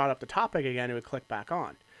once they brought up the topic again, it would click back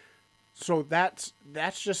on. So that's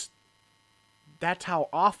how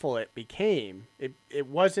awful it became. It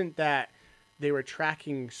wasn't that they were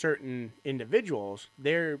tracking certain individuals.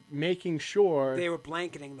 They're making sure... They were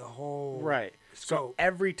blanketing the whole... Right. scope. So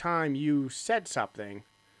every time you said something,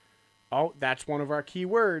 oh, that's one of our key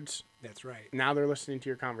words. That's right. Now they're listening to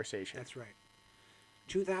your conversation. That's right.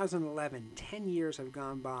 2011, 10 years have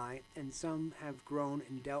gone by, and some have grown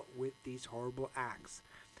and dealt with these horrible acts.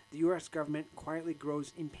 The U.S. government quietly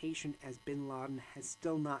grows impatient as Bin Laden has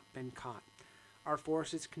still not been caught. Our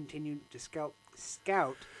forces continue to scout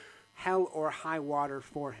scout hell or high water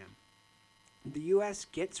for him. The U.S.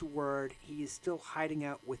 gets word he is still hiding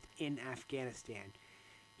out within Afghanistan.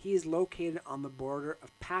 He is located on the border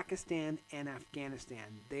of Pakistan and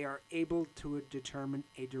Afghanistan. They are able to determine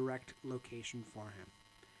a direct location for him.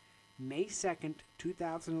 May 2nd,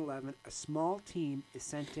 2011, a small team is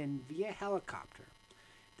sent in via helicopter.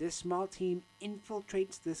 This small team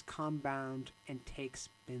infiltrates this compound and takes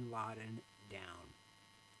bin Laden down.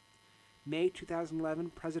 May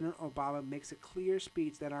 2011, President Obama makes a clear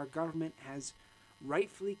speech that our government has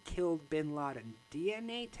rightfully killed bin Laden.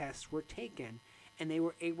 DNA tests were taken, and they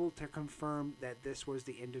were able to confirm that this was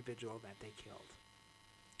the individual that they killed.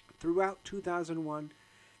 Throughout 2001,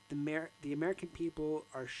 the American people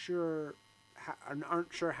aren't sure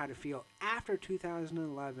how to feel. After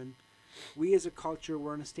 2011, we as a culture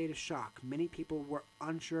were in a state of shock. Many people were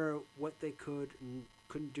unsure what they could and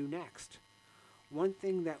couldn't do next. One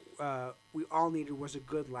thing that we all needed was a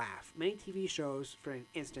good laugh. Many TV shows, for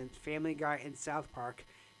instance, Family Guy and South Park,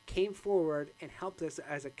 came forward and helped us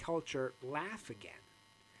as a culture laugh again.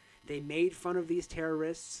 They made fun of these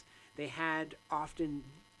terrorists. They had often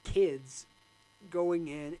kids going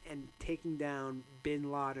in and taking down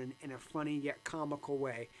bin Laden in a funny yet comical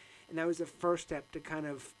way. And that was the first step to kind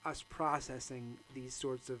of us processing these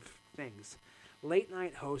sorts of things. Late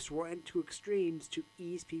night hosts went to extremes to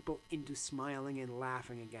ease people into smiling and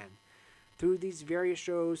laughing again. Through these various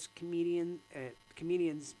shows,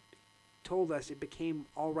 comedians told us it became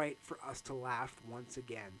all right for us to laugh once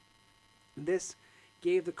again. This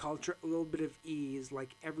gave the culture a little bit of ease,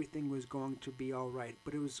 like everything was going to be all right,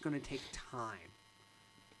 but it was going to take time.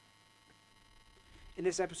 In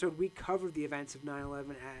this episode, we covered the events of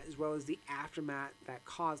 9/11 as well as the aftermath that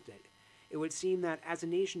caused it. It would seem that as a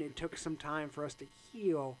nation, it took some time for us to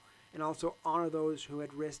heal and also honor those who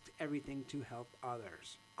had risked everything to help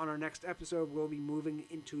others. On our next episode, we'll be moving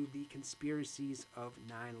into the conspiracies of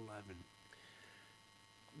 9/11.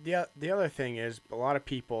 The other thing is, a lot of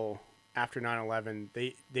people after 9/11,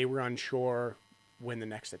 they were unsure when the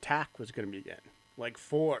next attack was going to begin.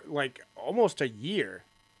 For almost a year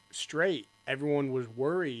straight, everyone was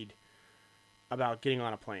worried about getting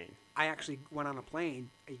on a plane. I actually went on a plane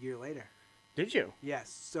a year later. Did you? Yes.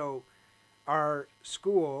 So our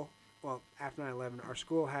school, after 9/11, our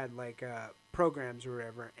school had programs or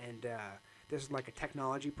whatever, and this is like a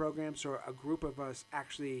technology program. So a group of us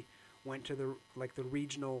actually went to the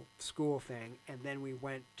regional school thing, and then we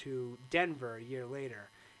went to Denver a year later.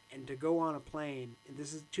 And to go on a plane, and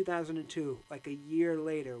this is 2002, a year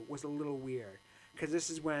later, was a little weird. Because this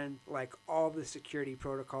is when all the security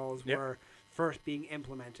protocols were first being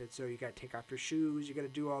implemented. So you got to take off your shoes, you got to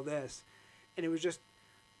do all this. And it was just,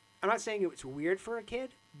 I'm not saying it was weird for a kid,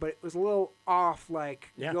 but it was a little off,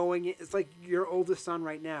 going in. It's like your oldest son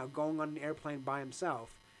right now going on an airplane by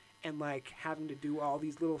himself and having to do all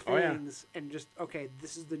these little things and just, okay,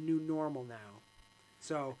 this is the new normal now.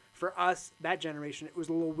 So for us, that generation, it was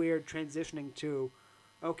a little weird transitioning to,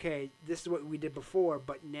 okay, this is what we did before,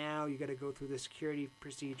 but now you got to go through the security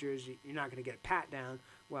procedures. You're not going to get a pat down.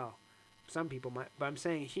 Well, some people might, but I'm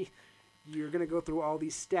saying you're going to go through all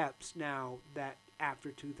these steps now that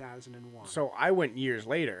after 2001. So I went years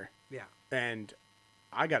later. Yeah. And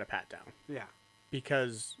I got a pat down. Yeah.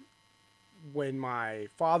 Because when my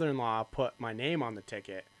father-in-law put my name on the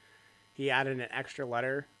ticket, he added an extra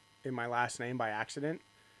letter in my last name by accident.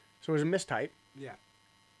 So it was a mistype. Yeah.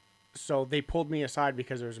 So they pulled me aside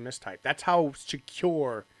because there was a mistype. That's how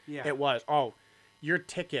secure it was. Oh, your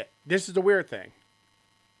ticket. This is the weird thing.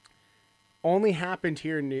 Only happened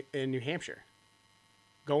here in New Hampshire.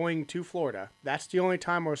 Going to Florida. That's the only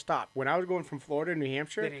time I was stopped. When I was going from Florida to New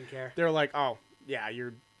Hampshire, they didn't care. They were like, oh, yeah,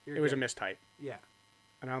 it was a mistype. Yeah.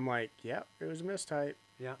 And I'm like, yeah, it was a mistype.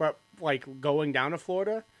 Yeah. But going down to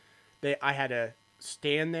Florida, I had to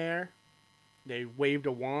stand there. They waved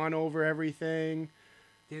a wand over everything.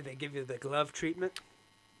 Did they give you the glove treatment?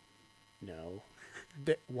 No.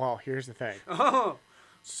 Well, here's the thing. Oh.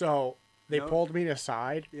 So they pulled me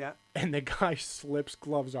aside. Yeah. And the guy slips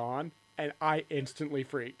gloves on, and I instantly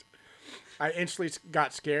freaked. I instantly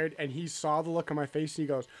got scared, and he saw the look on my face, and he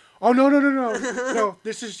goes, "Oh no, no!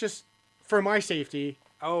 This is just for my safety."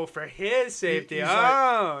 Oh, for his safety. He's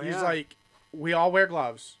he's like, we all wear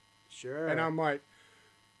gloves. Sure. And I'm like,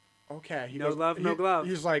 okay. He goes, no glove.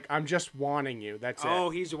 He's like, I'm just warning you. That's it.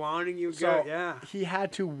 Oh, he's warning you. So good. Yeah. He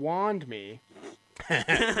had to wand me.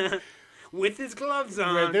 With his gloves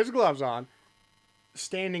on.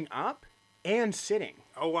 Standing up and sitting.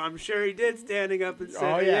 Oh, I'm sure he did standing up and sitting.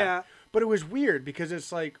 Oh, yeah. But it was weird because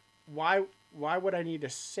it's like, why would I need to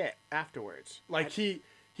sit afterwards?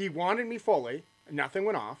 He wanted me fully. Nothing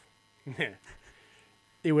went off.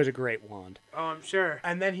 It was a great wand. Oh, I'm sure.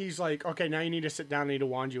 And then he's like, okay, now you need to sit down. I need to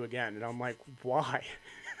wand you again. And I'm like, why?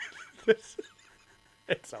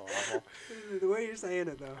 It's so awful. The way you're saying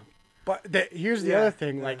it, though. But here's the Yeah, other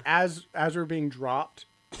thing. yeah. Like, as we're being dropped,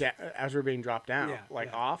 down, Yeah, like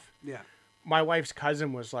yeah. off, Yeah. my wife's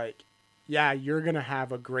cousin was like, yeah, you're going to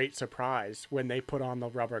have a great surprise when they put on the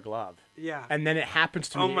rubber glove. Yeah. And then it happens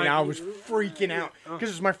to Oh me, my- and I was freaking out Oh. because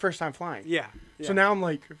it's my first time flying. Yeah. So now I'm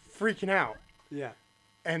like freaking out. Yeah.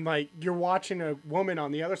 And like you're watching a woman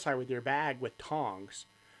on the other side with your bag with tongs,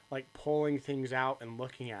 like pulling things out and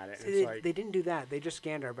looking at it. And See, it's like, they didn't do that. They just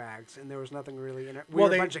scanned our bags, and there was nothing really in it. We Well, were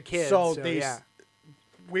they- a bunch of kids, so so they yeah.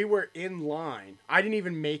 we were in line. I didn't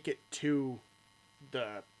even make it to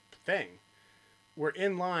the thing. We're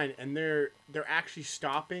in line, and they're actually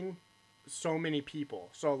stopping so many people.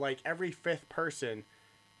 So like every fifth person,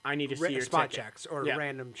 I need to see your spot ticket. checks or Yeah.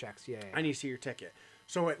 random checks. Yeah. I need to see your ticket.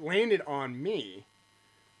 So it landed on me.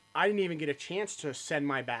 I didn't even get a chance to send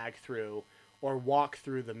my bag through or walk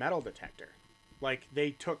through the metal detector. Like,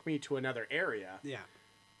 they took me to another area, Yeah.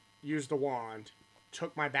 used the wand,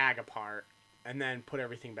 took my bag apart, and then put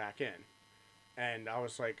everything back in. And I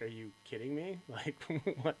was like, are you kidding me? Like,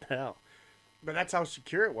 what the hell? But that's how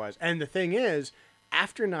secure it was. And the thing is,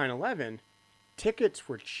 after 9/11, tickets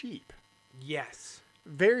were cheap. Yes.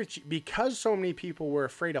 Very cheap, because so many people were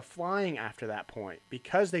afraid of flying after that point,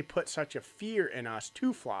 because they put such a fear in us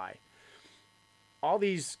to fly. All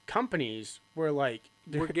these companies were like,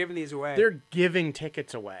 We're giving these away. they're giving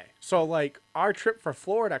tickets away. So like our trip for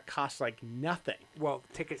Florida cost like nothing. Well,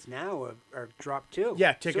 tickets now are dropped too.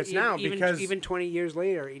 Yeah, tickets So now, even, because- even 20 years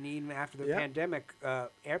later, and even after the Yeah. pandemic,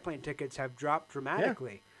 airplane tickets have dropped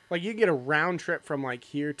dramatically. Like you get a round trip from like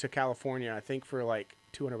here to California, I think for like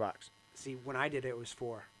 $200. See, when I did it, it was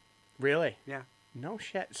 4. Really? Yeah. No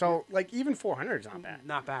shit. So like even 400 is not bad.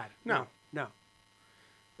 Not bad. No. No.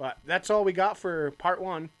 But that's all we got for part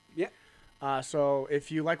 1. Yeah. So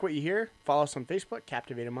if you like what you hear, follow us on Facebook,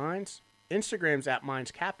 Captivated Minds. Instagram's at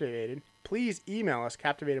Minds Captivated. Please email us,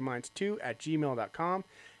 captivatedminds2@gmail.com.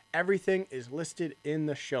 Everything is listed in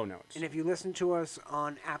the show notes. And if you listen to us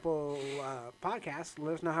on Apple Podcasts,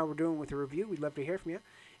 let us know how we're doing with a review. We'd love to hear from you.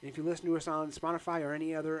 And if you listen to us on Spotify or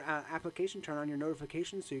any other application, turn on your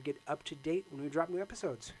notifications so you get up to date when we drop new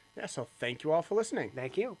episodes. Yeah, so thank you all for listening.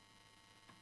 Thank you.